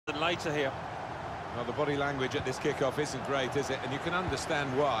later here. Well, the body language at this kickoff isn't great, is it? And you can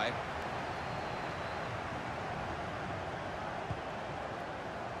understand why.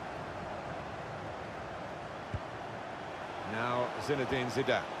 Now Zinedine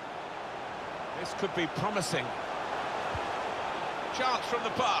Zidane. This could be promising. Chance from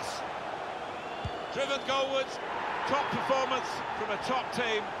the pass. Driven goalwards. Top performance from a top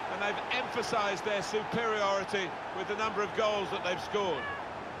team, and they've emphasised their superiority with the number of goals that they've scored.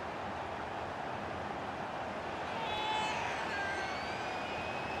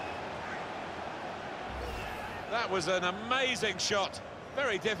 That was an amazing shot.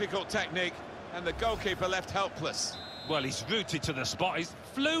 Very difficult technique, and the goalkeeper left helpless. Well, he's rooted to the spot. He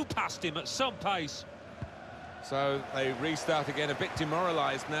flew past him at some pace. So they restart again, a bit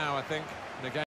demoralised now, I think.